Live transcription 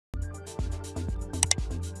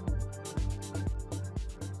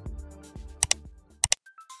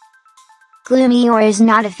gloomy or is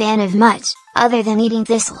not a fan of much, other than eating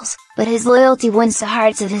thistles, but his loyalty wins the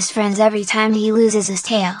hearts of his friends every time he loses his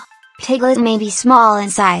tail. Piglet may be small in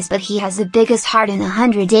size, but he has the biggest heart in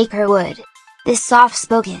 100-acre wood. This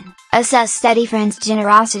soft-spoken, steady friend's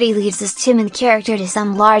generosity leads this timid character to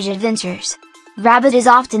some large adventures. Rabbit is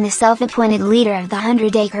often the self-appointed leader of the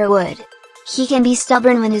 100-acre wood. He can be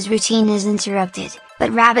stubborn when his routine is interrupted,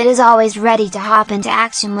 but Rabbit is always ready to hop into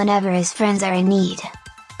action whenever his friends are in need.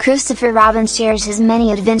 Christopher Robin shares his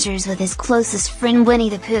many adventures with his closest friend Winnie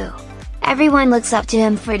the Pooh. Everyone looks up to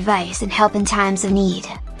him for advice and help in times of need.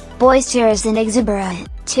 Boisterous and exuberant,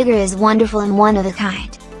 Tigger is wonderful and one of a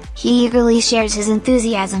kind. He eagerly shares his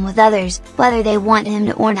enthusiasm with others, whether they want him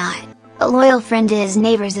to or not. A loyal friend to his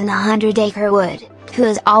neighbors in the 100-acre wood, who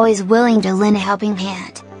is always willing to lend a helping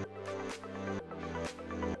hand.